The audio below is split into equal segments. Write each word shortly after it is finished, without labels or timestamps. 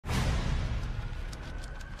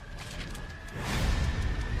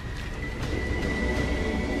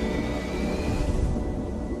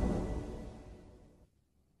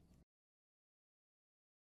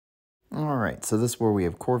Alright, so this is where we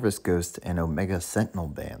have Corvus Ghost and Omega Sentinel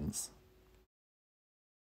bands.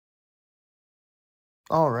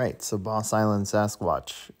 Alright, so Boss Island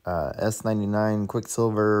Sasquatch, S99,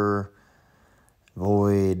 Quicksilver,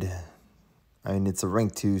 Void. I mean, it's a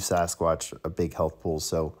rank 2 Sasquatch, a big health pool,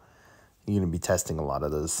 so you're going to be testing a lot of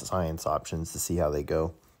those science options to see how they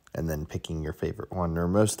go, and then picking your favorite one or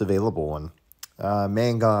most available one.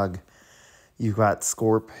 Mangog, you've got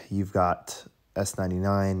Scorp, you've got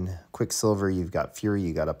S99, Quicksilver, you've got Fury,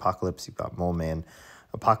 you've got Apocalypse, you've got Mole Man.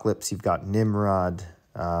 Apocalypse, you've got Nimrod.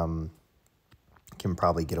 Can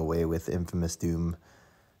probably get away with Infamous Doom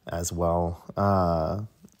as well.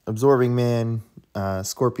 Absorbing Man,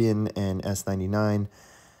 Scorpion, and S99.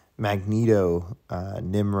 Magneto,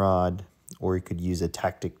 Nimrod, or you could use a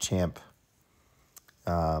Tactic Champ.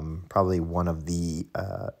 Probably one of the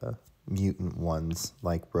mutant ones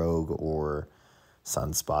like Rogue or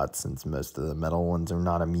Sunspot, since most of the metal ones are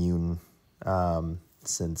not immune,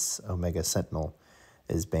 since Omega Sentinel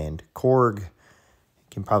is banned. Korg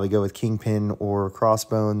can probably go with Kingpin or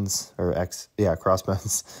Crossbones, or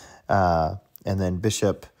Crossbones. And then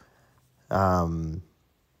Bishop could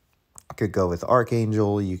go with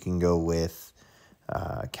Archangel. You can go with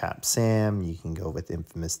Cap Sam. You can go with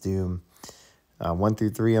Infamous Doom. 1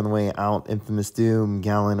 through 3 on the way out: Infamous Doom,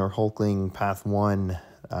 Gallon or Hulkling. Path 1,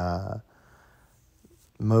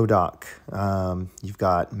 MODOK. You've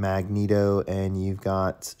got Magneto and you've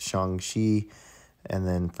got Shang-Chi. And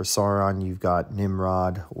then for Sauron, you've got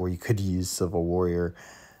Nimrod, or you could use Civil Warrior,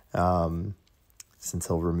 since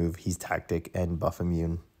he's tactic and buffet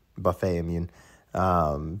immune.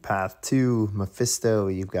 Path 2, Mephisto,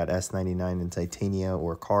 you've got S99 and Titania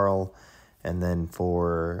or Carl. And then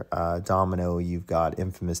for Domino, you've got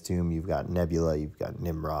Infamous Doom, you've got Nebula, you've got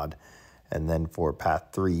Nimrod. And then for Path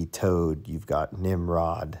 3, Toad, you've got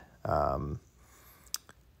Nimrod.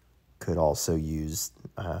 Could also use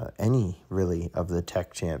any, really, of the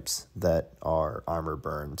tech champs that are armor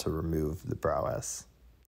burn to remove the prowess.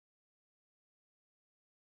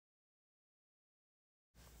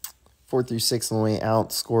 4 through 6 on the way out: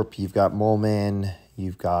 Scorp, you've got Mole Man,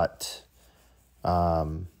 you've got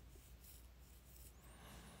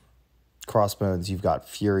Crossbones, you've got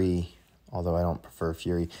Fury, although I don't prefer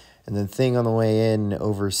Fury. And then Thing on the way in: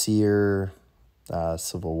 Overseer,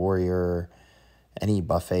 Civil Warrior, any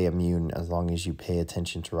buffet immune as long as you pay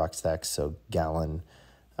attention to ruck stacks, so Gallon.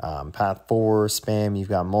 Path 4, Spam, you've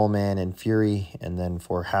got Mole Man and Fury. And then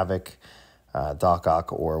for Havok, Doc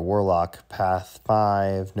Ock or Warlock. Path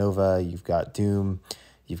 5, Nova, you've got Doom,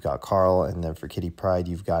 you've got Carl. And then for Kitty Pryde,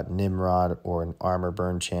 you've got Nimrod or an armor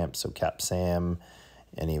burn champ, so Cap Sam,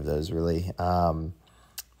 any of those really.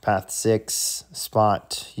 Path 6,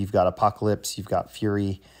 Spot, you've got Apocalypse, you've got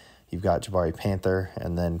Fury, you've got Jabari Panther.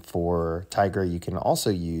 And then for Tiger, you can also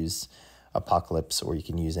use Apocalypse, or you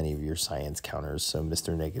can use any of your science counters, so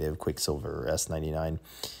Mr. Negative, Quicksilver, S99.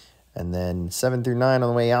 And then 7 through 9 on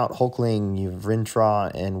the way out: Hulkling, you have Rintrah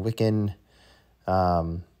and Wiccan.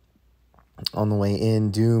 On the way in: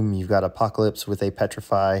 Doom, you've got Apocalypse with a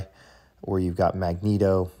Petrify, or you've got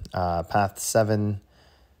Magneto. Path 7,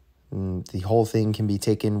 the whole thing can be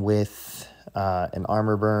taken with an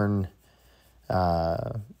armor burn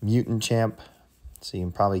mutant champ, so you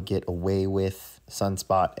can probably get away with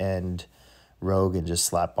Sunspot and Rogue and just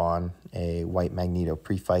slap on a White Magneto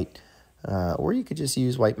pre-fight, or you could just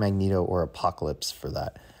use White Magneto or Apocalypse for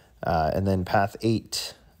that. And then Path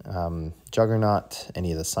 8, Juggernaut,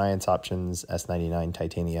 any of the science options, S99,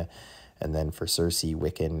 Titania. And then for Cersei,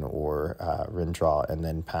 Wiccan or Rintrah. And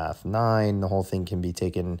then Path 9, the whole thing can be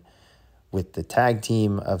taken with the tag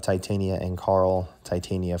team of Titania and Carl.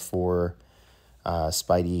 Titania for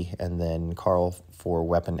Spidey, and then Carl for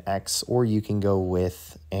Weapon X, or you can go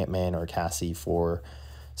with Ant-Man or Cassie for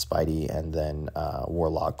Spidey, and then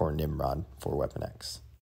Warlock or Nimrod for Weapon X.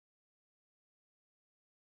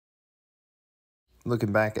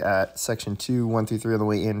 Looking back at Section 2, 1 through 3 on the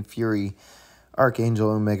way in: Fury, Archangel,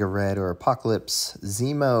 Omega Red, or Apocalypse.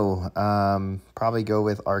 Zemo, probably go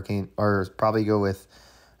with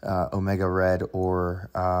Omega Red or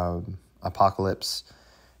Apocalypse.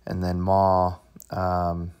 And then Maw,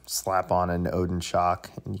 slap on an Odin Shock,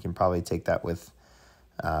 and you can probably take that with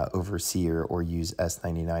Overseer, or use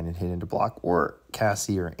S99 and hit into block, or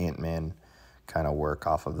Cassie or Ant-Man kind of work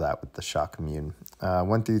off of that with the shock immune.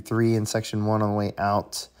 1 through 3 in Section 1 on the way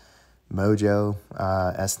out: Mojo,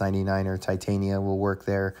 S99 or Titania will work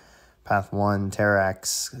there. Path 1,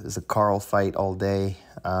 Terrax is a Carl fight all day,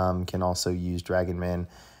 can also use Dragon Man.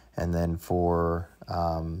 And then for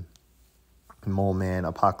Mole Man,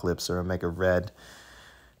 Apocalypse or Omega Red.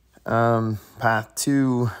 Path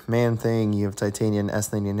 2, Man Thing, you have Titanian,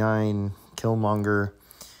 S99, Killmonger.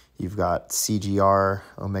 You've got CGR,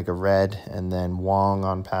 Omega Red, and then Wong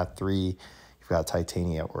on path 3. You've got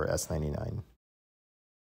Titania or S99.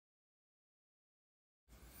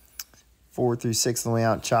 4 through 6 on the way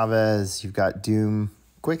out, Chavez. You've got Doom,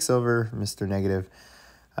 Quicksilver, Mr. Negative.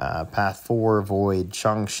 Path 4, Void,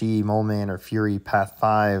 Shang-Chi, Mole Man, or Fury. Path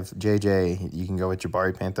 5, JJ. You can go with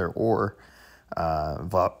Jabari Panther or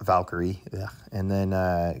Valkyrie. Ugh. And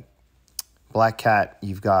then Black Cat,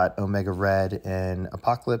 you've got Omega Red and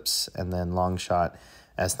Apocalypse. And then Longshot,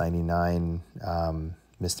 S99,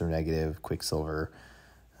 Mr. Negative, Quicksilver,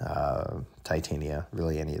 Titania.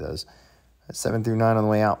 Really any of those. 7 through 9 on the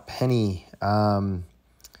way out. Penny.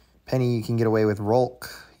 Penny, you can get away with Rolk.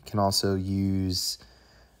 You can also use...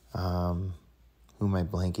 who am I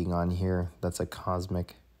blanking on here? That's a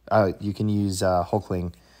cosmic. You can use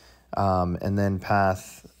Hulkling. And then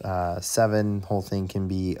path 7, whole thing can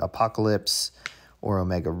be Apocalypse or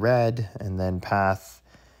Omega Red. And then path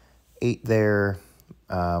 8 there,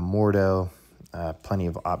 Mordo. Plenty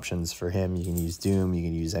of options for him. You can use Doom. You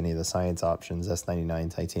can use any of the science options,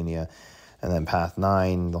 S99, Titania. And then path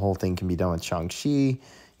 9, the whole thing can be done with Shang-Chi. You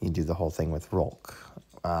can do the whole thing with Rolk.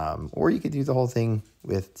 Or you could do the whole thing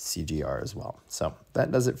with CGR as well. So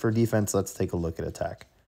that does it for defense. Let's take a look at attack.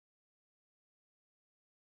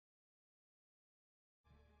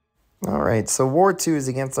 All right, so War 2 is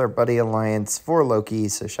against our buddy Alliance for Loki.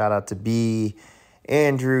 So shout out to B,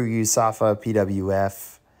 Andrew, Yusafa,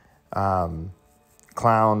 PWF,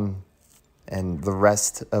 Clown, and the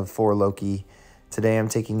rest of For Loki. Today I'm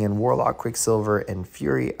taking in Warlock, Quicksilver, and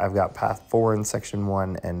Fury. I've got Path 4 in Section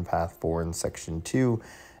 1 and Path 4 in Section 2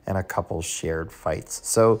 and a couple shared fights.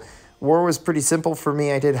 So War was pretty simple for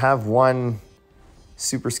me. I did have one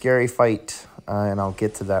super scary fight, and I'll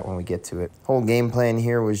get to that when we get to it. Whole game plan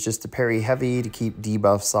here was just to parry heavy to keep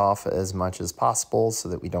debuffs off as much as possible so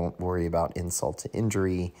that we don't worry about insult to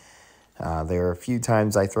injury. There are a few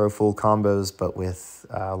times I throw full combos, but with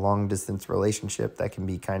a long-distance relationship, that can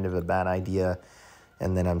be kind of a bad idea.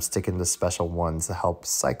 And then I'm sticking to special ones to help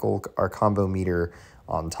cycle our combo meter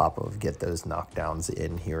on top of get those knockdowns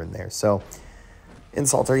in here and there. So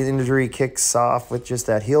insult to injury kicks off with just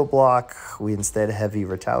that heal block. We instead heavy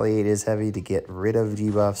retaliate is heavy to get rid of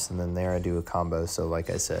debuffs. And then there I do a combo. So like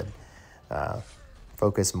I said,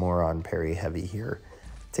 focus more on parry heavy here.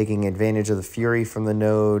 Taking advantage of the Fury from the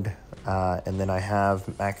node. And then I have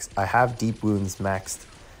deep wounds maxed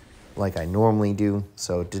like I normally do,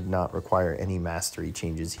 so it did not require any mastery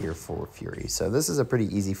changes here for Fury. So this is a pretty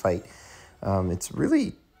easy fight. It's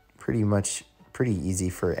really pretty easy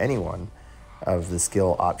for anyone of the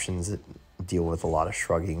skill options that deal with a lot of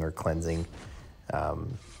shrugging or cleansing.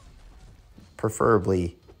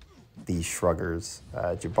 Preferably these shruggers.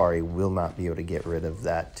 Jabari will not be able to get rid of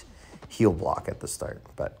that heal block at the start,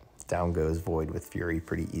 but down goes Void with Fury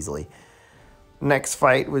pretty easily. Next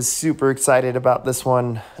fight, was super excited about this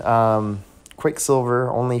one. Quicksilver,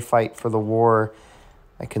 only fight for the War.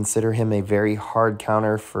 I consider him a very hard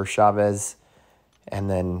counter for Chavez. And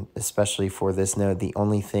then, especially for this node, the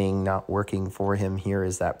only thing not working for him here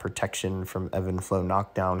is that protection from Ebb and Flow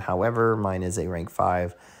knockdown. However, mine is a rank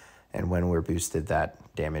 5. And when we're boosted, that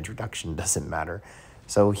damage reduction doesn't matter.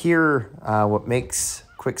 So here, what makes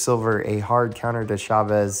Quicksilver a hard counter to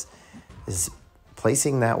Chavez is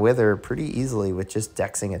placing that Wither pretty easily with just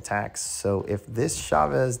dexing attacks. So if this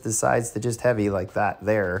Chavez decides to just heavy like that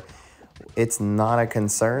there, it's not a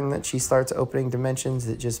concern that she starts opening dimensions.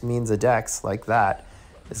 It just means a dex like that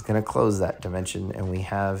is going to close that dimension, and we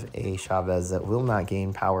have a Chavez that will not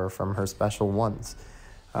gain power from her special ones.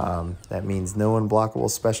 That means no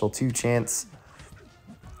unblockable special 2 chance,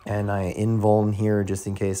 and I invuln here just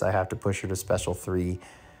in case I have to push her to special 3.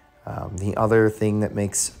 The other thing that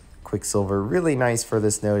makes Quicksilver really nice for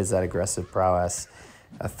this node is that aggressive prowess.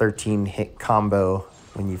 A 13-hit combo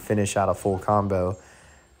when you finish out a full combo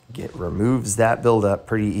removes that buildup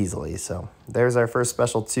pretty easily. So there's our first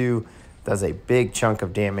special 2. Does a big chunk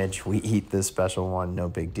of damage. We eat this special 1, no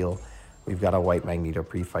big deal. We've got a White Magneto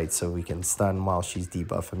pre-fight so we can stun while she's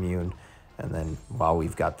debuff immune. And then while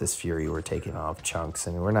we've got this Fury, we're taking off chunks.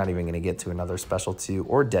 And we're not even going to get to another special 2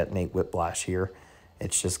 or detonate Whiplash here.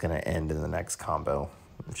 It's just going to end in the next combo.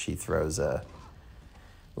 She throws a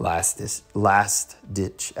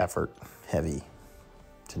last-ditch effort heavy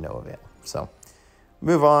to no avail. So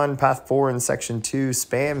move on. Path 4 in Section 2.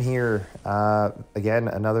 Spam here. Again,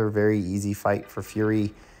 another very easy fight for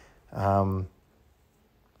Fury.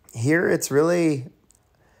 Here, it's really...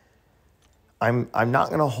 I'm not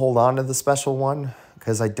going to hold on to the special 1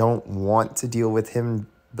 because I don't want to deal with him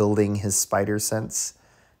building his spider sense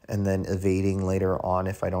and then evading later on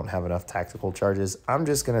if I don't have enough tactical charges. I'm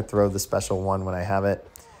just going to throw the special one when I have it.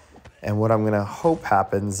 And what I'm going to hope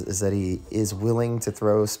happens is that he is willing to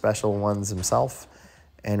throw special ones himself,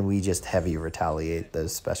 and we just heavy retaliate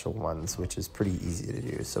those special ones, which is pretty easy to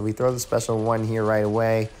do. So we throw the special one here right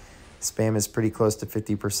away. Spam is pretty close to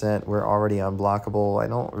 50%. We're already unblockable. I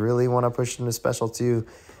don't really want to push into special 2,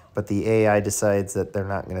 but the AI decides that they're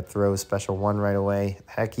not going to throw special 1 right away.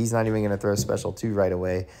 Heck, he's not even going to throw special 2 right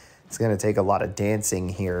away. It's going to take a lot of dancing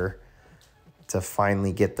here to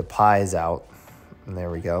finally get the pies out. And there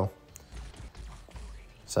we go.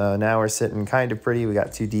 So now we're sitting kind of pretty. We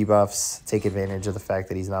got 2 debuffs. Take advantage of the fact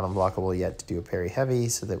that he's not unblockable yet to do a parry heavy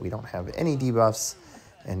so that we don't have any debuffs.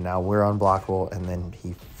 And now we're unblockable, and then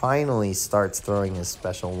he finally starts throwing his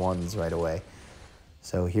special 1s right away.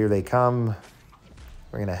 So here they come.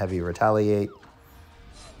 We're going to heavy retaliate.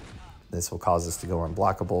 This will cause us to go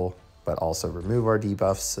unblockable, but also remove our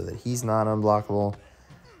debuffs so that he's not unblockable.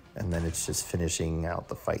 And then it's just finishing out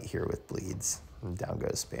the fight here with bleeds. And down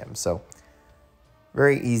goes spam. So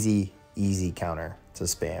very easy counter to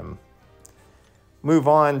spam. Move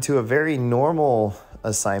on to a very normal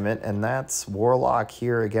assignment, and that's Warlock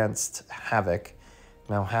here against Havok.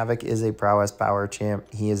 Now, Havok is a prowess power champ.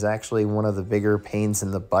 He is actually one of the bigger pains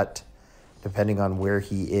in the butt, depending on where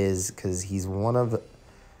he is, because he's one of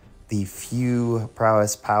the few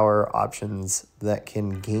prowess power options that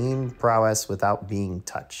can gain prowess without being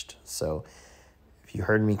touched. So if you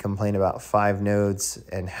heard me complain about 5 nodes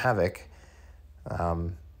and Havok,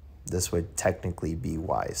 this would technically be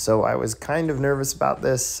why. So I was kind of nervous about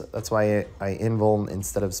this. That's why I invuln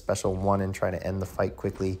instead of special 1 and try to end the fight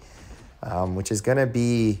quickly, which is going to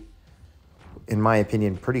be, in my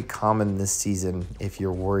opinion, pretty common this season if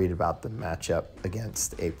you're worried about the matchup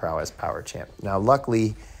against a prowess power champ. Now,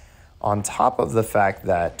 luckily, on top of the fact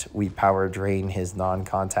that we power drain his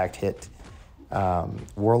non-contact hit,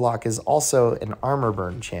 Warlock is also an armor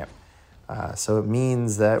burn champ. So it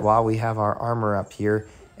means that while we have our armor up here,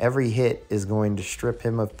 every hit is going to strip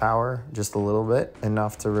him of power just a little bit,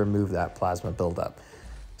 enough to remove that plasma buildup.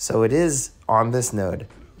 So it is, on this node,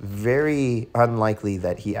 very unlikely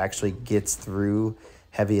that he actually gets through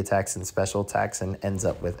heavy attacks and special attacks and ends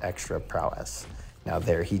up with extra prowess. Now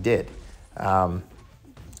there he did. And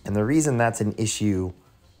the reason that's an issue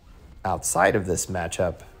outside of this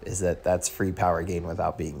matchup is that that's free power gain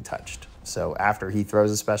without being touched. So after he throws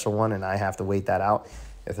a special 1 and I have to wait that out,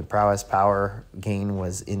 if the prowess power gain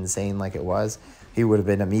was insane like it was, he would have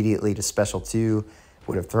been immediately to special 2,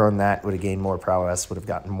 would have thrown that, would have gained more prowess, would have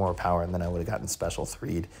gotten more power, and then I would have gotten special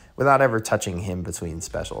 3'd without ever touching him between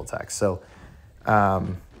special attacks. So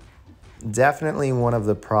definitely one of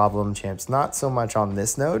the problem champs, not so much on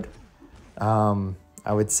this node.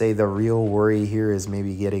 I would say the real worry here is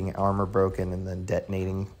maybe getting armor broken and then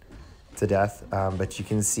detonating to death. But you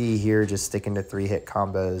can see here just sticking to 3-hit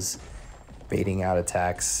combos, baiting out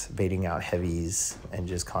attacks, baiting out heavies, and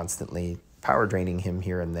just constantly power draining him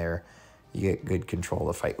here and there. You get good control of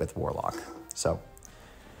the fight with Warlock. So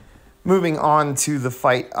moving on to the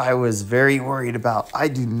fight I was very worried about. I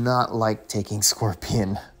do not like taking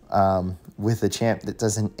Scorpion with a champ that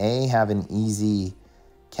doesn't A, have an easy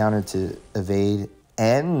counter to evade,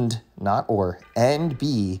 and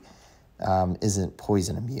B, isn't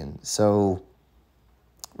poison immune. So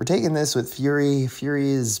we're taking this with Fury. Fury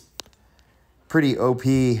is pretty OP.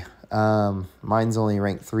 Mine's only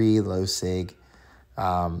rank 3, low sig.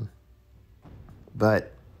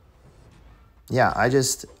 But yeah,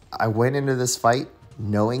 I went into this fight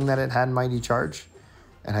knowing that it had Mighty Charge.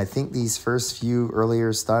 And I think these first few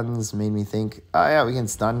earlier stuns made me think, oh yeah, we can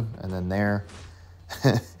stun. And then there,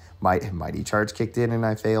 Mighty Charge kicked in and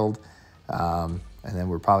I failed. And then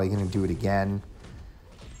we're probably going to do it again.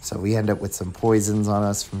 So we end up with some poisons on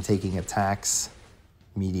us from taking attacks,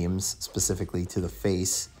 mediums specifically to the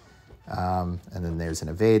face. And then there's an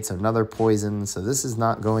evade, so another poison. So this is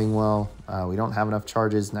not going well. We don't have enough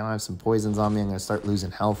charges. Now I have some poisons on me. I'm going to start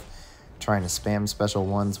losing health, trying to spam special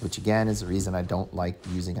 1s, which again is the reason I don't like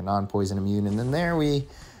using a non-poison immune. And then there we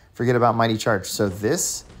forget about Mighty Charge. So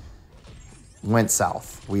this went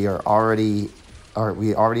south. We already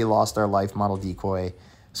lost our life model decoy.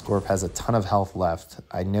 Scorp has a ton of health left.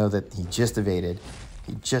 I know that he just evaded.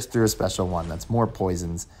 He just threw a special 1. That's more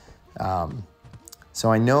poisons.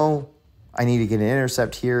 So I know I need to get an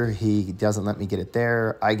intercept here. He doesn't let me get it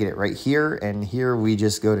there. I get it right here. And here we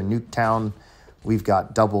just go to Nuketown. We've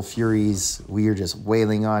got double Furies. We are just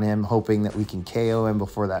wailing on him, hoping that we can KO him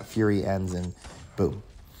before that Fury ends. And boom.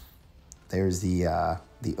 There's the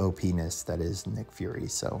OP-ness that is Nick Fury.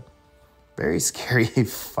 So very scary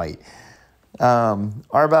fight.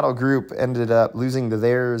 Our battle group ended up losing to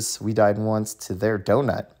theirs. We died once to their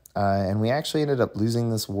donut. And we actually ended up losing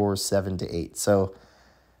this war 7-8. So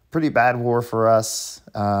pretty bad war for us.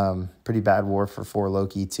 Pretty bad war for 4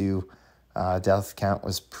 Loki too. Death count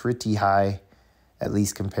was pretty high, at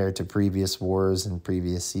least compared to previous wars and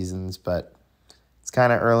previous seasons. But it's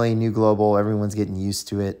kind of early, new global. Everyone's getting used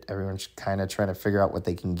to it. Everyone's kind of trying to figure out what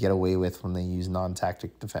they can get away with when they use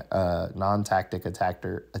non-tactic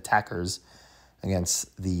attackers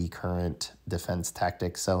against the current defense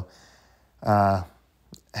tactics. So,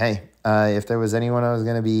 hey, if there was anyone I was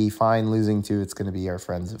going to be fine losing to, it's going to be our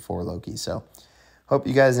friends at 4 Loki. So, hope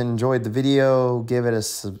you guys enjoyed the video. Give it a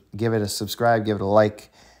subscribe, give it a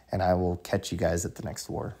like, and I will catch you guys at the next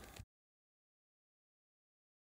war.